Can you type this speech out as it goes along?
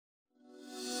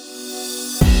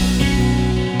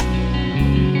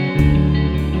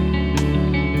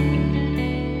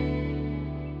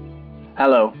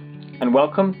Hello, and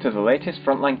welcome to the latest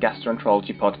Frontline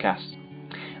Gastroenterology podcast.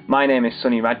 My name is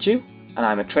Sunny Radju, and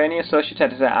I'm a trainee associate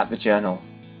editor at the Journal.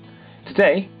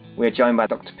 Today, we are joined by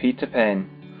Dr. Peter Payne,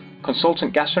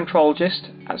 consultant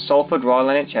gastroenterologist at Salford Royal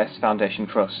NHS Foundation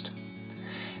Trust.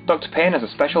 Dr. Payne has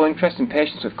a special interest in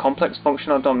patients with complex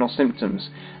functional abdominal symptoms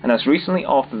and has recently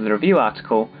authored the review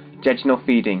article, Jejunal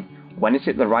Feeding, When Is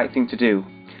It the Right Thing to Do?,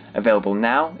 available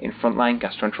now in Frontline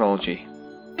Gastroenterology.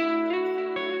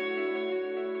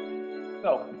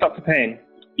 So, Dr. Payne,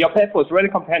 your paper was really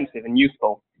comprehensive and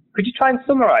useful. Could you try and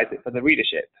summarise it for the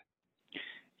readership?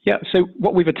 Yeah, so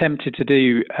what we've attempted to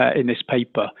do in this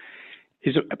paper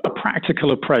is a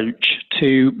practical approach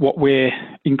to what we're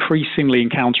increasingly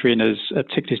encountering as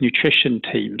particularly as nutrition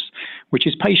teams, which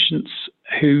is patients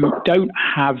who don't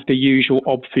have the usual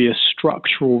obvious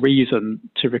structural reason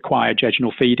to require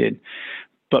jejunal feeding,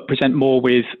 but present more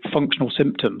with functional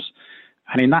symptoms.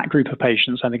 And in that group of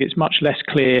patients, I think it's much less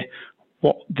clear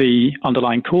what the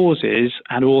underlying cause is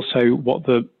and also what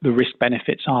the risk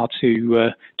benefits are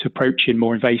to approaching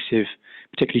more invasive,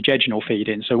 particularly jejunal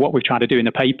feeding. So what we're trying to do in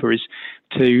the paper is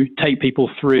to take people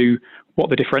through what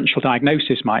the differential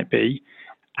diagnosis might be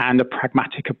and a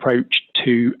pragmatic approach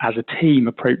to, as a team,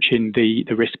 approaching the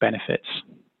risk benefits.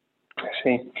 I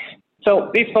see.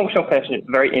 So these functional patients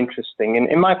are very interesting. And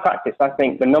in my practice, I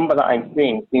think the number that I'm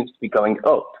seeing seems to be going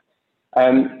up. Do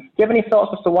you have any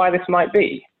thoughts as to why this might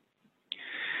be?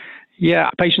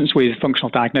 Yeah, patients with functional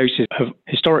diagnosis have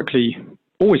historically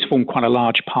always formed quite a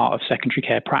large part of secondary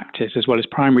care practice as well as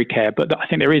primary care. But I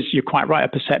think there is, you're quite right, a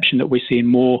perception that we're seeing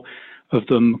more of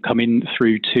them coming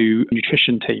through to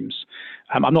nutrition teams.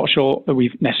 I'm not sure that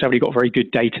we've necessarily got very good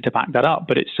data to back that up,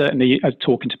 but it's certainly,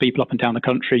 talking to people up and down the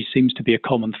country, seems to be a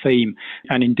common theme.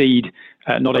 And indeed,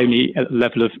 not only at the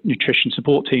level of nutrition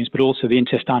support teams, but also the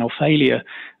intestinal failure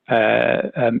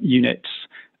units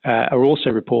are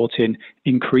also reporting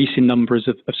increasing numbers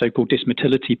of so-called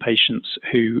dysmotility patients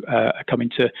who are coming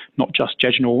to not just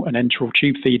jejunal and enteral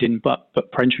tube feeding, but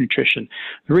parenteral nutrition.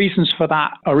 The reasons for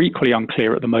that are equally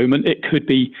unclear at the moment. It could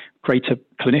be greater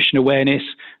clinician awareness,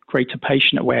 greater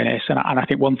patient awareness, and I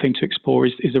think one thing to explore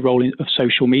is the role of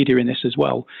social media in this as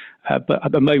well. But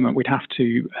at the moment, we'd have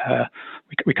to,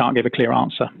 we can't give a clear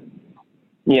answer.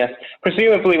 Yes.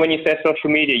 Presumably, when you say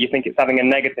social media, you think it's having a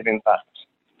negative impact.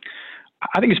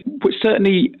 I think it's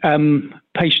certainly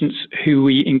patients who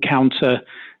we encounter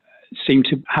seem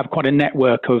to have quite a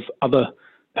network of other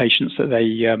patients that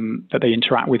they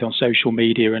interact with on social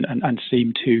media and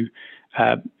seem to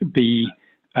be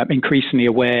increasingly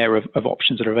aware of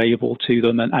options that are available to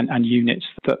them and units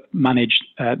that manage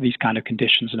these kind of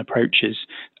conditions and approaches.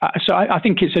 So I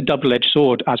think it's a double-edged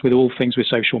sword, as with all things with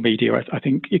social media. I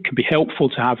think it can be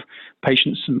helpful to have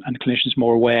patients and clinicians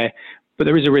more aware, but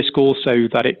there is a risk also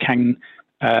that it can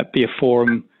be a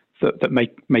forum that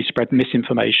may spread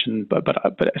misinformation. But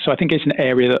so I think it's an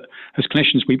area that, as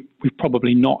clinicians, we've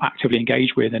probably not actively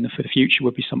engaged with, and for the future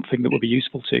would be something that would be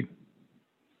useful to.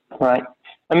 Right.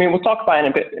 I mean, we'll talk about it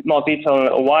in a bit more detail in a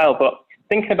little while, but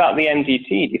thinking about the MDT,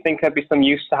 do you think there'd be some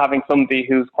use to having somebody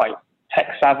who's quite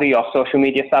tech savvy or social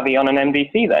media savvy on an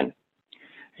MDT then?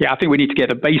 Yeah, I think we need to get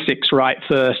the basics right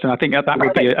first, and I think that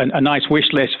would be a nice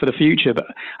wish list for the future. But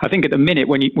I think at the minute,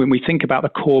 when we think about the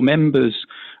core members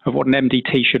of what an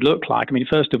MDT should look like, I mean,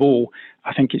 first of all,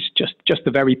 I think it's just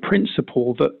the very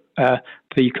principle that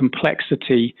the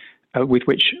complexity with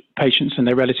which patients and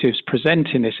their relatives present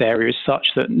in this area is such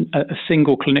that a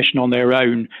single clinician on their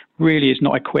own really is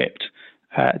not equipped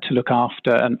to look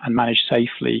after and manage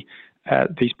safely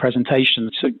these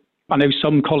presentations. So I know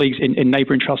some colleagues in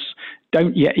neighbouring trusts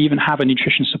don't yet even have a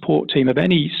nutrition support team of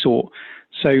any sort.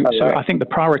 So I think the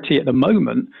priority at the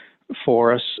moment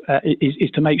for us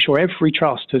is to make sure every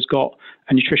trust has got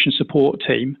a nutrition support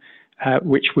team,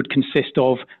 which would consist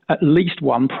of at least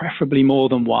one, preferably more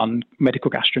than one,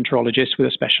 medical gastroenterologist with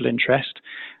a special interest,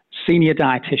 senior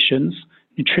dietitians,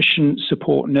 nutrition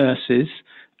support nurses,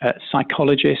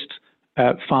 psychologists,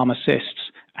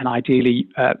 pharmacists, and ideally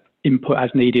input as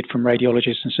needed from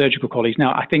radiologists and surgical colleagues.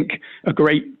 Now, I think a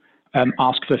great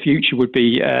ask for the future would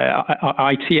be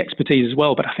IT expertise as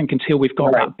well, but I think until we've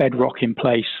got that bedrock in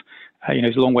place,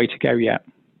 there's a long way to go yet.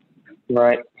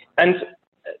 Right. And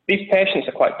these patients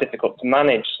are quite difficult to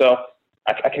manage. So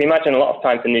I can imagine a lot of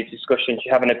times in these discussions,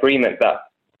 you have an agreement that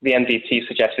the MDT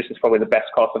suggests this is probably the best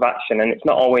course of action, and it's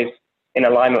not always in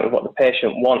alignment with what the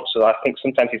patient wants. So I think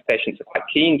sometimes these patients are quite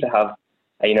keen to have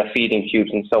feeding tubes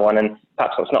and so on, and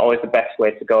perhaps that's not always the best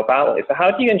way to go about it. So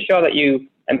how do you ensure that you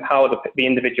empower the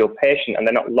individual patient and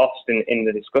they're not lost in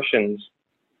the discussions?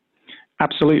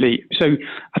 Absolutely. So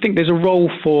I think there's a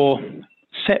role for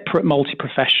separate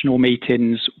multi-professional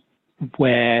meetings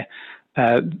where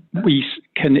we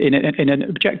can, in an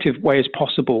objective way as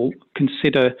possible,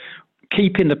 consider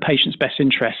keeping the patient's best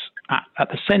interests at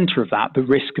the centre of that, the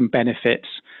risk and benefits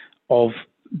of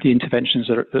the interventions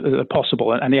that are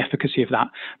possible and the efficacy of that.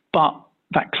 But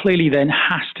that clearly then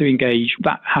has to engage,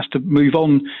 that has to move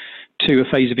on to a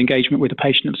phase of engagement with the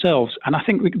patient themselves. And I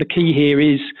think the key here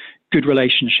is good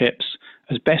relationships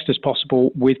as best as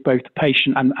possible with both the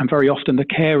patient and very often the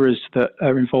carers that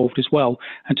are involved as well,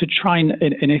 and to try and,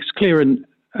 in as clear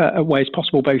a way as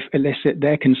possible, both elicit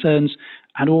their concerns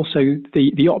and also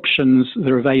the options that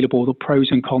are available, the pros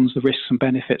and cons, the risks and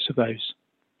benefits of those.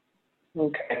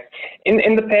 Okay.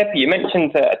 In the paper, you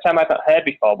mentioned a term I've not heard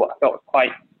before, but I thought was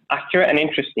quite accurate and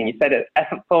interesting. You said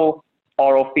effortful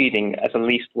oral feeding as a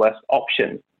least worst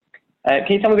option. Can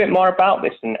you tell me a bit more about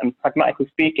this? And pragmatically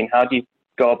speaking, how do you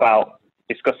go about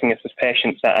discussing this with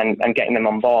patients and getting them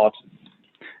on board?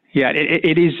 Yeah,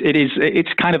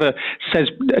 it's kind of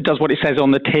it does what it says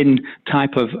on the tin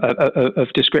type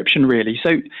of description, really.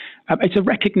 So it's a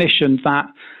recognition that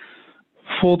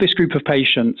for this group of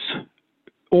patients,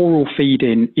 oral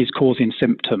feeding is causing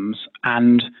symptoms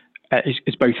and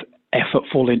is both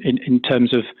effortful in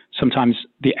terms of sometimes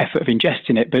the effort of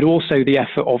ingesting it, but also the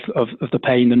effort of the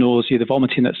pain, the nausea, the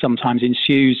vomiting that sometimes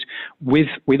ensues with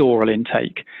oral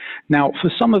intake. Now,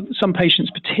 for some patients,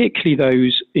 particularly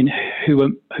those who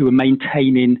are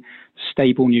maintaining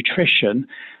stable nutrition,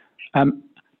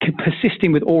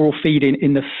 persisting with oral feeding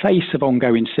in the face of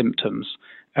ongoing symptoms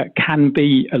can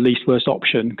be a least worst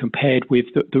option compared with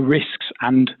the risks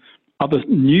and other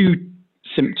new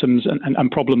symptoms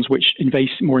and problems which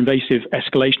more invasive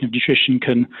escalation of nutrition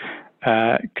can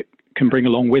bring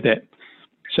along with it.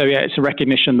 So yeah, it's a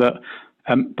recognition that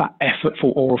that effort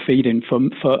for oral feeding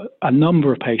for a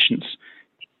number of patients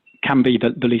can be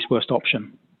the least worst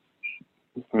option.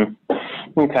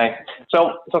 Mm-hmm. Okay,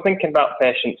 so thinking about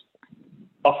patients,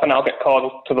 often I'll get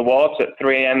called to the wards at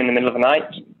 3 a.m. in the middle of the night.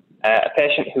 A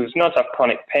patient who's known to have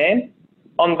chronic pain.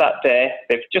 On that day,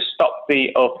 they've just stopped the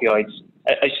opioids,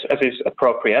 as is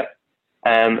appropriate,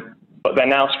 but they're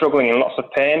now struggling in lots of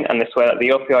pain, and they swear that the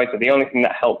opioids are the only thing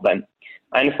that help them.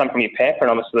 I understand from your paper,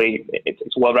 and obviously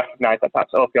it's well recognised that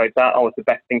perhaps opioids aren't always the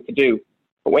best thing to do.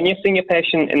 But when you're seeing a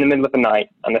patient in the middle of the night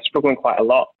and they're struggling quite a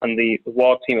lot, and the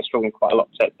ward team are struggling quite a lot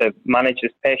to manage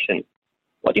this patient,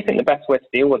 what do you think the best way to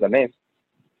deal with them is?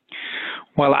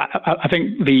 Well, I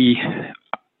think the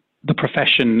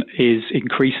profession is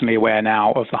increasingly aware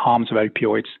now of the harms of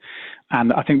opioids.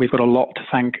 And I think we've got a lot to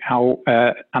thank our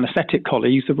anaesthetic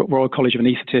colleagues. The Royal College of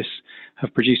Anaesthetists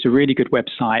have produced a really good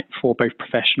website for both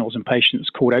professionals and patients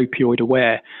called Opioid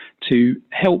Aware to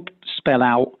help spell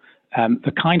out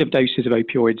the kind of doses of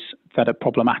opioids that are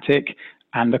problematic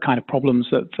and the kind of problems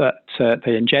that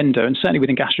they engender. And certainly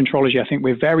within gastroenterology, I think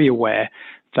we're very aware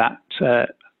that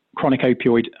chronic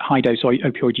high-dose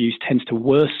opioid use tends to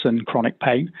worsen chronic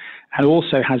pain and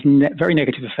also has very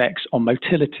negative effects on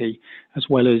motility as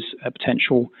well as a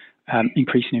potential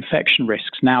increase in infection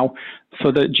risks. Now,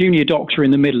 for the junior doctor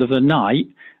in the middle of the night,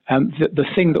 the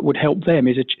thing that would help them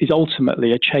is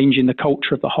ultimately a change in the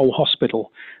culture of the whole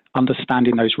hospital,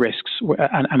 understanding those risks.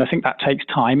 And I think that takes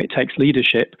time, it takes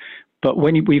leadership. But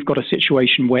when we've got a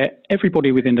situation where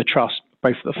everybody within the trust,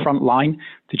 both at the front line,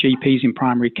 the GPs in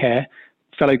primary care,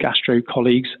 fellow gastro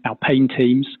colleagues, our pain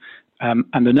teams,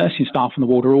 and the nursing staff on the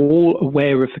ward are all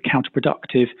aware of the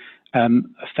counterproductive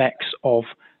effects of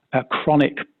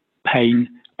chronic pain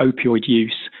opioid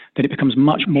use, then it becomes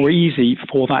much more easy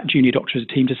for that junior doctor as a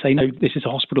team to say, no, this is a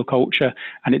hospital culture,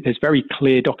 and there's very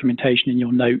clear documentation in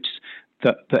your notes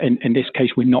that in this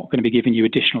case, we're not going to be giving you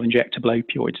additional injectable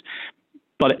opioids.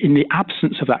 But in the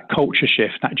absence of that culture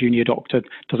shift, that junior doctor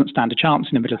doesn't stand a chance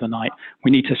in the middle of the night. We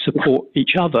need to support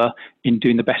each other in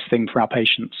doing the best thing for our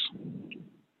patients.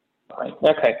 Right.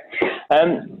 Okay.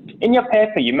 In your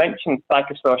paper, you mentioned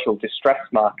psychosocial distress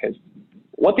markers.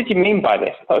 What did you mean by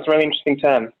this? I thought it was a really interesting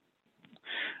term.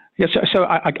 Yeah, so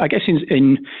I guess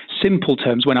in simple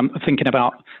terms, when I'm thinking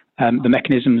about the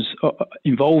mechanisms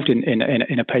involved in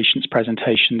a patient's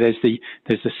presentation, there's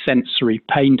the sensory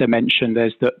pain dimension,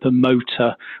 there's the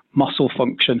motor muscle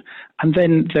function, and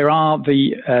then there are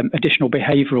the additional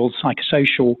behavioural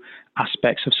psychosocial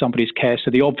aspects of somebody's care. So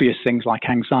the obvious things like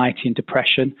anxiety and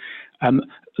depression.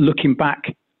 Looking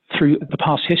back through the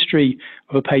past history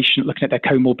of a patient, looking at their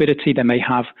comorbidity, they may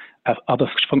have other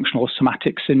functional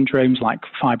somatic syndromes like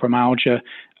fibromyalgia,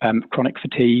 chronic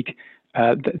fatigue.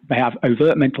 That may have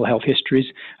overt mental health histories,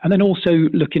 and then also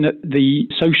looking at the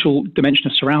social dimension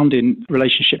of surrounding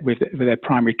relationship with their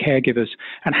primary caregivers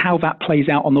and how that plays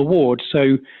out on the ward.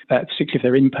 So particularly if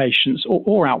they're inpatients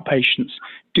or outpatients,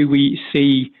 do we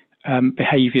see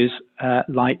behaviours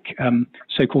like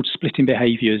so-called splitting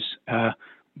behaviours,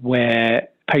 where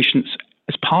patients,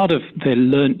 as part of their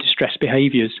learnt distress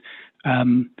behaviours,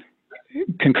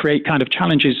 can create kind of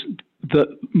challenges that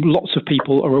lots of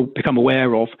people become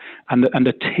aware of, and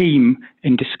the team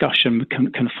in discussion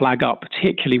can flag up,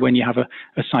 particularly when you have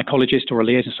a psychologist or a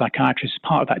liaison psychiatrist.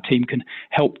 Part of that team can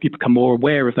help you become more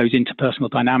aware of those interpersonal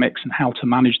dynamics and how to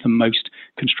manage them most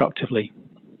constructively.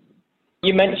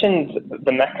 You mentioned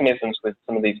the mechanisms with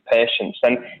some of these patients,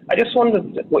 and I just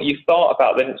wondered what you thought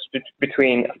about the difference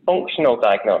between a functional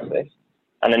diagnosis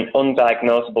and an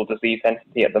undiagnosable disease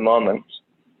entity at the moment.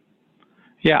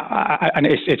 Yeah, and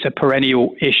it's a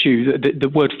perennial issue. The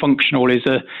word functional is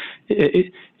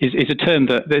a term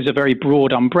that there's a very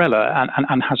broad umbrella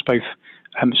and has both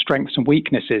strengths and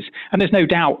weaknesses. And there's no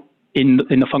doubt in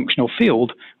the functional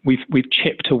field, we've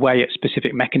chipped away at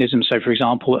specific mechanisms. So, for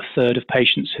example, a third of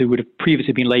patients who would have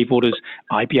previously been labelled as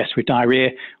IBS with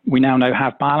diarrhea, we now know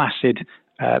have bile acid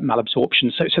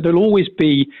malabsorption. So there'll always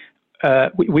be.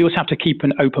 We always have to keep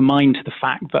an open mind to the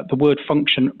fact that the word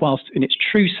function, whilst in its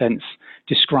true sense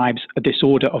describes a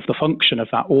disorder of the function of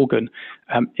that organ,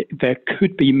 there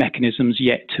could be mechanisms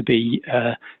yet to be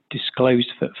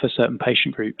disclosed for certain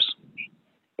patient groups.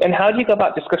 And how do you go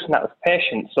about discussing that with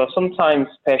patients? So sometimes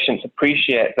patients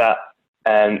appreciate that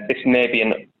this may be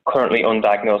a currently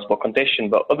undiagnosable condition,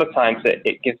 but other times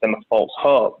it gives them a false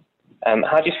hope.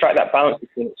 How do you strike that balance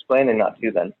between explaining that to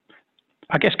them?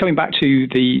 I guess going back to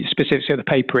the specifics of the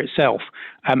paper itself,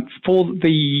 for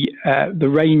the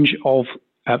range of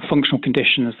functional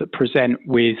conditions that present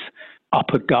with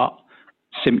upper gut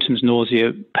symptoms,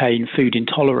 nausea, pain, food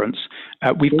intolerance,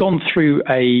 we've gone through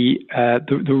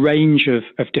the range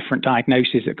of different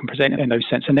diagnoses that can present in those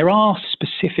sense. And there are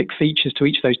specific features to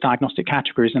each of those diagnostic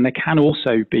categories. And there can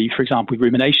also be, for example, with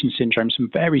rumination syndrome, some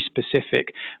very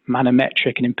specific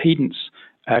manometric and impedance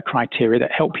criteria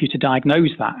that help you to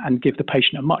diagnose that and give the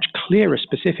patient a much clearer,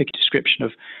 specific description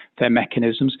of their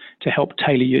mechanisms to help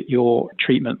tailor your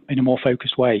treatment in a more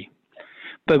focused way.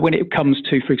 But when it comes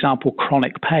to, for example,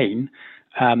 chronic pain,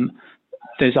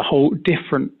 there's a whole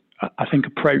different, I think,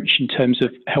 approach in terms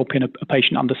of helping a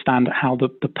patient understand how the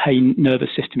pain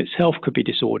nervous system itself could be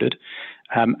disordered.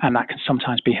 And that can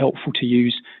sometimes be helpful to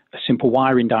use simple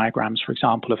wiring diagrams, for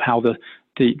example, of how the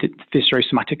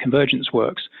viscerosomatic convergence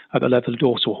works at the level of the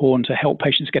dorsal horn to help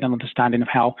patients get an understanding of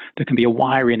how there can be a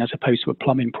wiring as opposed to a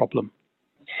plumbing problem.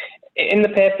 In the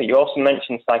paper, you also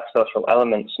mentioned psychosocial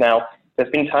elements. Now,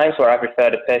 there's been times where I've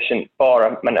referred a patient for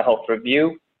a mental health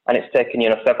review, and it's taken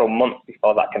several months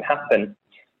before that can happen.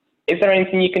 Is there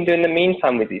anything you can do in the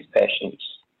meantime with these patients?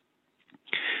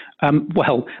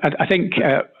 Well, I think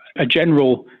a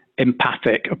general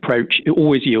empathic approach, it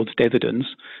always yields dividends.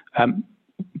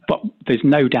 But there's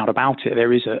no doubt about it.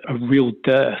 There is a real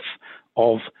dearth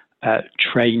of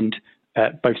trained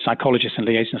both psychologists and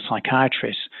liaison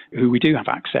psychiatrists who we do have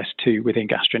access to within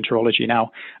gastroenterology.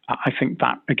 Now, I think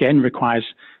that, again, requires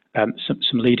some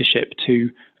leadership to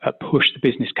push the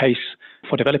business case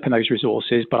for developing those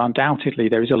resources, but undoubtedly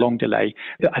there is a long delay.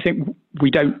 I think we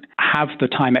don't have the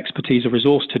time, expertise, or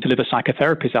resource to deliver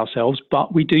psychotherapies ourselves,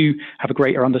 but we do have a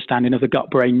greater understanding of the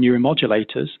gut-brain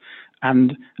neuromodulators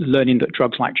and learning that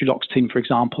drugs like duloxetine, for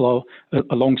example, are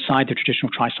alongside the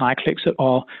traditional tricyclics that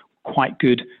are quite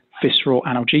good visceral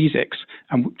analgesics.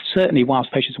 And certainly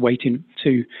whilst patients are waiting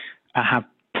to have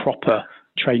proper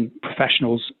trained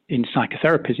professionals in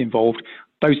psychotherapies involved,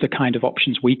 those are the kind of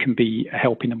options we can be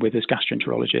helping them with as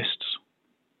gastroenterologists.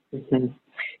 Mm-hmm.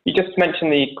 You just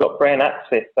mentioned the gut-brain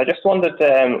axis. I just wondered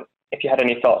if you had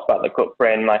any thoughts about the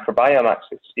gut-brain microbiome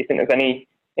axis. Do you think there's any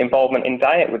involvement in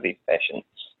diet with these patients?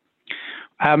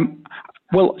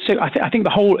 Well, so I think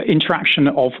the whole interaction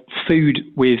of food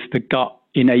with the gut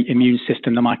innate immune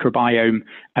system, the microbiome,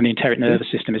 and the enteric nervous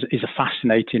system is a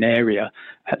fascinating area.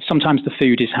 Sometimes the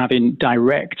food is having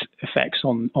direct effects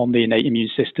on the innate immune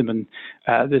system, and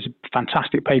there's a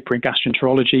fantastic paper in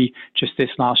gastroenterology just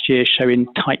this last year showing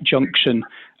tight junction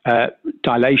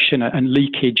dilation and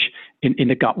leakage in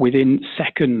the gut within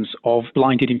seconds of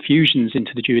blinded infusions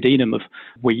into the duodenum of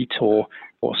wheat or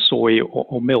soy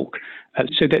or milk.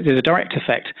 So there's a direct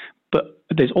effect, but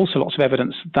there's also lots of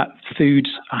evidence that foods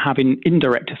are having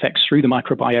indirect effects through the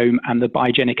microbiome and the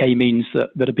biogenic amines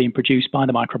that are being produced by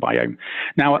the microbiome.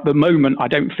 Now, at the moment, I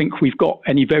don't think we've got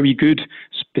any very good,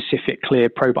 specific, clear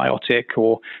probiotic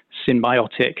or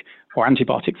symbiotic or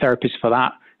antibiotic therapies for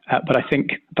that, but I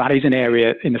think that is an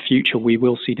area in the future we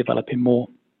will see developing more.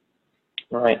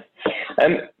 Right.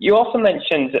 You also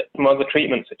mentioned some other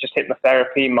treatments such as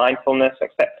hypnotherapy, mindfulness,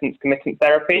 acceptance commitment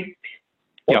therapy.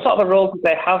 What sort of a role do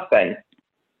they have then?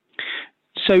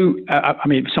 So, I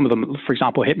mean, some of them, for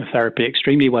example, hypnotherapy,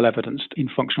 extremely well evidenced in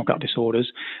functional gut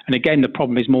disorders. And again, the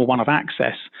problem is more one of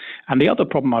access. And the other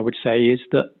problem I would say is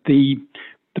that the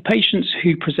patients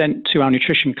who present to our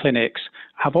nutrition clinics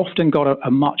have often got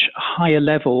a much higher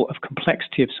level of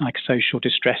complexity of psychosocial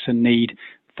distress and need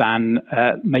than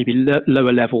maybe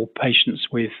lower level patients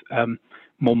with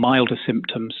more milder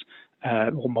symptoms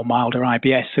or more milder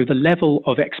IBS. So the level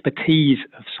of expertise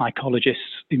of psychologists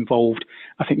involved,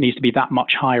 I think, needs to be that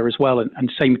much higher as well.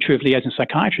 And same true of liaison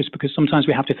psychiatrists, because sometimes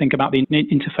we have to think about the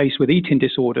interface with eating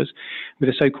disorders, with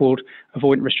the so-called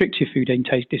avoidant restrictive food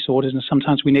intake disorders, and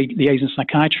sometimes we need liaison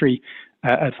psychiatry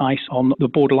advice on the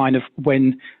borderline of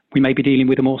when we may be dealing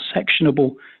with a more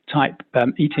sectionable type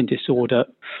eating disorder.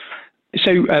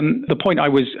 So the point I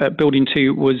was building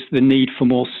to was the need for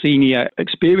more senior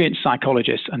experienced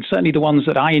psychologists, and certainly the ones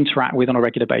that I interact with on a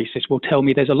regular basis will tell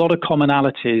me there's a lot of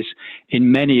commonalities in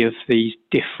many of these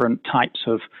different types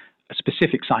of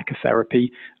specific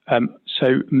psychotherapy.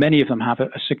 So many of them have a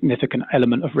significant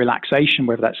element of relaxation,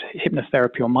 whether that's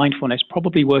hypnotherapy or mindfulness,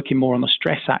 probably working more on the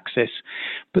stress axis.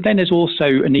 But then there's also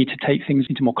a need to take things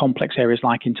into more complex areas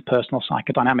like interpersonal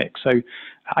psychodynamics. So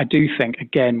I do think,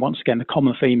 once again, the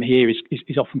common theme here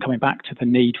is often coming back to the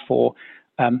need for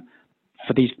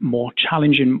these more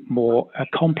challenging, more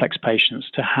complex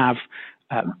patients to have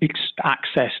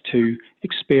access to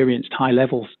experienced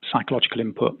high-level psychological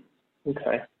input.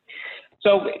 Okay.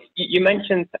 So you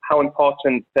mentioned how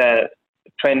important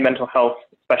trained mental health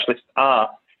specialists are.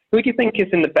 Who do you think is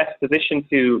in the best position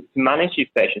to manage these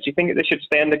patients? Do you think that they should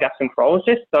stay under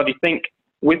gastroenterologists, or do you think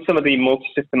with some of the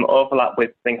multi-system overlap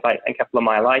with things like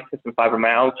encephalomyelitis and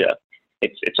fibromyalgia,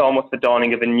 it's almost the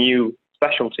dawning of a new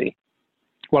specialty?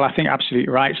 Well, I think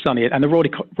absolutely right, Sonny. And the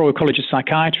Royal College of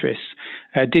Psychiatrists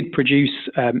did produce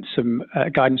some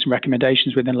guidance and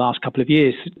recommendations within the last couple of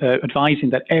years, advising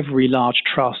that every large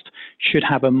trust should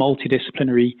have a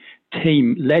multidisciplinary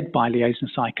team led by liaison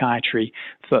psychiatry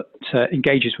that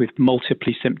engages with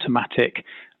multiply symptomatic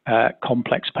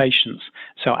complex patients.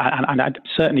 So, and I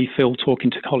certainly feel, talking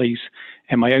to colleagues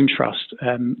in my own trust,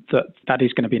 that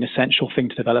is going to be an essential thing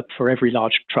to develop for every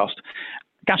large trust.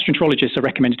 Gastroenterologists are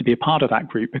recommended to be a part of that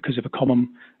group because of a common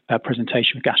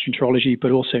presentation with gastroenterology, but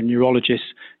also neurologists,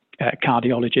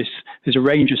 cardiologists. There's a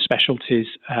range of specialties,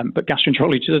 but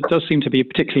gastroenterology does seem to be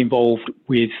particularly involved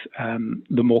with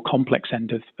the more complex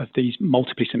end of these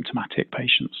multiply symptomatic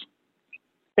patients.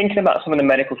 Thinking about some of the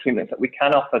medical treatments that we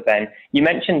can offer then, you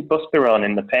mentioned buspirone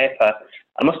in the paper.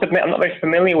 I must admit I'm not very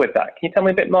familiar with that. Can you tell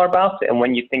me a bit more about it and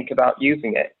when you think about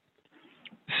using it?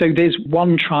 So there's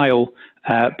one trial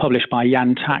published by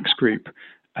Jan Tack's group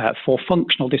for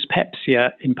functional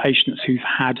dyspepsia in patients who've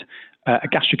had a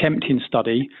gastric emptying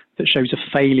study that shows a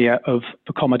failure of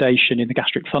accommodation in the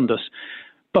gastric fundus.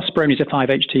 Buspirone is a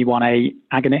 5-HT1A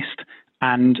agonist,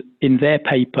 and in their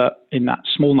paper, in that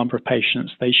small number of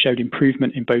patients, they showed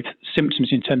improvement in both symptoms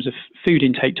in terms of food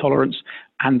intake tolerance,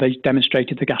 and they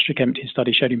demonstrated the gastric emptying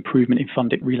study showed improvement in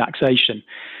fundic relaxation.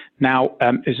 Now,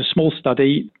 it's a small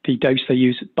study. The dose they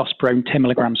use, buspirone, 10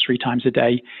 milligrams 3 times a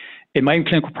day. In my own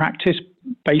clinical practice,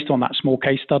 based on that small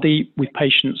case study, with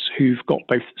patients who've got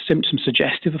both symptoms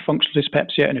suggestive of functional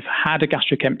dyspepsia and have had a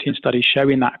gastric emptying study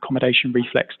showing that accommodation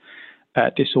reflex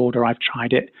disorder, I've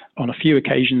tried it on a few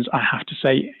occasions. I have to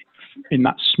say, in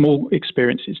that small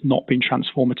experience, it's not been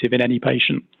transformative in any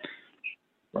patient.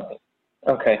 Right.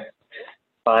 Okay.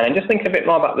 Fine. And just think a bit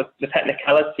more about the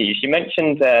technicalities. You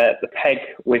mentioned the PEG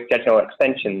with jejunal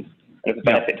extensions and the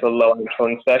benefit to a low actual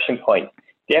insertion point.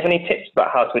 Do you have any tips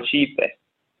about how to achieve this?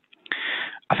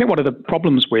 I think one of the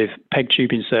problems with PEG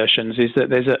tube insertions is that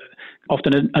there's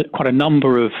often quite a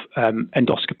number of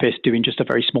endoscopists doing just a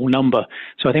very small number.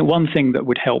 So I think one thing that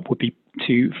would help would be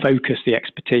to focus the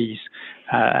expertise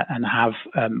and have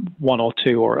one or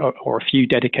two or a few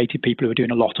dedicated people who are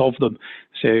doing a lot of them.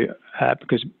 So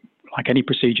because like any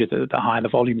procedure, the higher the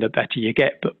volume, the better you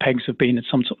get. But PEGs have been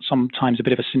sometimes a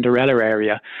bit of a Cinderella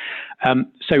area.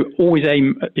 So always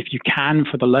aim, if you can,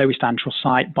 for the lowest antral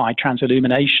site by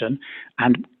transillumination.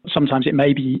 And sometimes it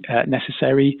may be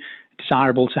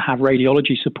desirable to have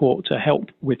radiology support to help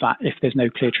with that if there's no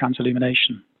clear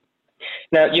transillumination.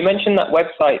 Now, you mentioned that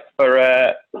website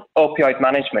for opioid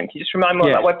management. Can you just remind me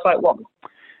what that website was?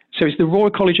 So it's the Royal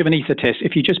College of Anaesthetists.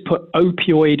 If you just put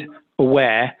opioid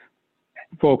aware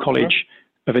Royal College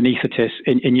of Anaesthetists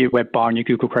in your web bar and your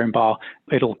Google Chrome bar,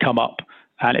 it'll come up.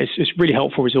 And it's a really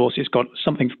helpful resource. It's got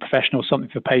something for professionals, something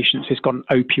for patients. It's got an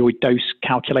opioid dose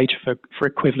calculator for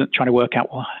equivalent, trying to work out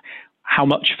how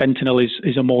much fentanyl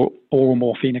is a more oral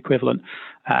morphine equivalent.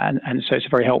 And so it's a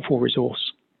very helpful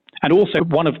resource. And also,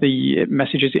 one of the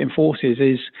messages it enforces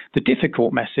is the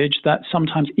difficult message that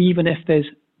sometimes even if there's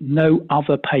no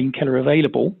other painkiller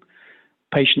available,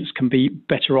 patients can be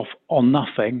better off on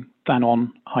nothing than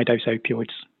on high-dose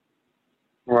opioids.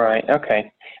 Right,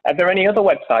 okay. Are there any other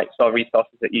websites or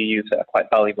resources that you use that are quite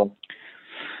valuable?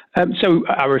 So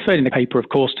I referred in the paper, of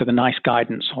course, to the NICE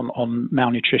guidance on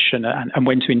malnutrition and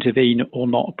when to intervene or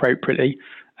not appropriately.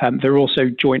 There are also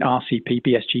joint RCP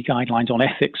BSG guidelines on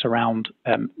ethics around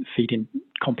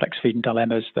complex feeding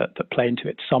dilemmas that play into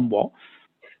it somewhat.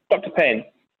 Dr. Payne,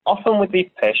 often with these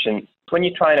patients, when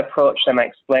you try and approach them and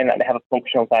explain that they have a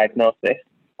functional diagnosis,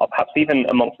 or perhaps even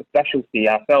amongst the specialty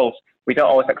ourselves, we don't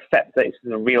always accept that this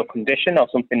is a real condition or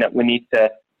something that we need to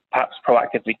perhaps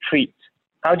proactively treat.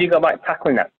 How do you go about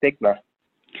tackling that stigma?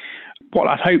 What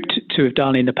I've hoped to have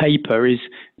done in the paper is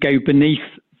go beneath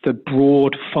the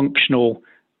broad functional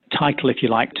title, if you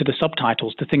like, to the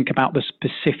subtitles to think about the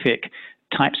specific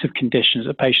types of conditions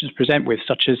that patients present with,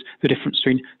 such as the difference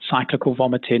between cyclical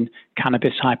vomiting,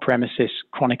 cannabis hyperemesis,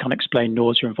 chronic unexplained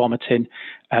nausea and vomiting,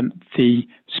 the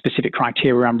specific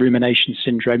criteria around rumination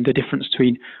syndrome, the difference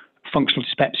between functional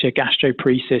dyspepsia,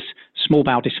 gastroparesis, small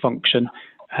bowel dysfunction.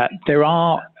 There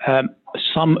are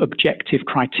some objective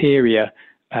criteria,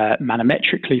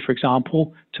 manometrically, for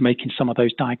example, to making some of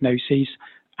those diagnoses.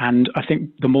 And I think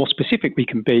the more specific we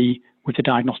can be with the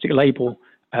diagnostic label,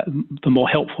 the more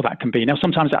helpful that can be. Now,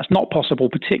 sometimes that's not possible,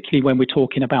 particularly when we're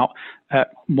talking about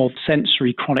more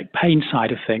sensory chronic pain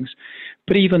side of things.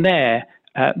 But even there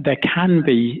can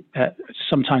be,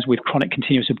 sometimes with chronic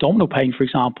continuous abdominal pain, for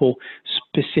example,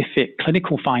 specific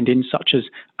clinical findings such as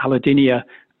allodynia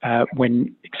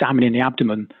when examining the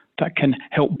abdomen that can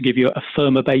help give you a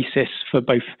firmer basis for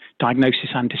both diagnosis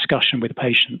and discussion with the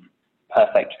patient.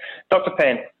 Perfect. Dr.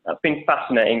 Payne, that's been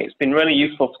fascinating. It's been really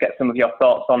useful to get some of your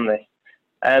thoughts on this.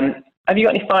 Have you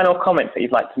got any final comments that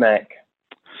you'd like to make?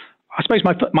 I suppose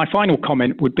my final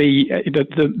comment would be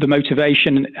the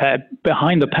motivation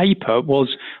behind the paper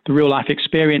was the real life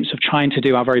experience of trying to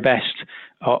do our very best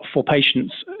for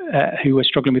patients who are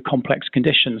struggling with complex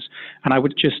conditions. And I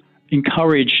would just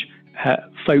encourage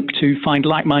folk to find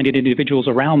like-minded individuals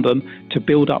around them to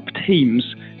build up teams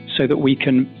so that we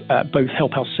can both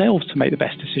help ourselves to make the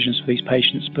best decisions for these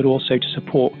patients, but also to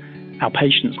support our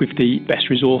patients with the best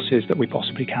resources that we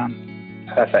possibly can.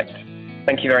 Perfect.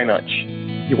 Thank you very much.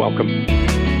 You're welcome.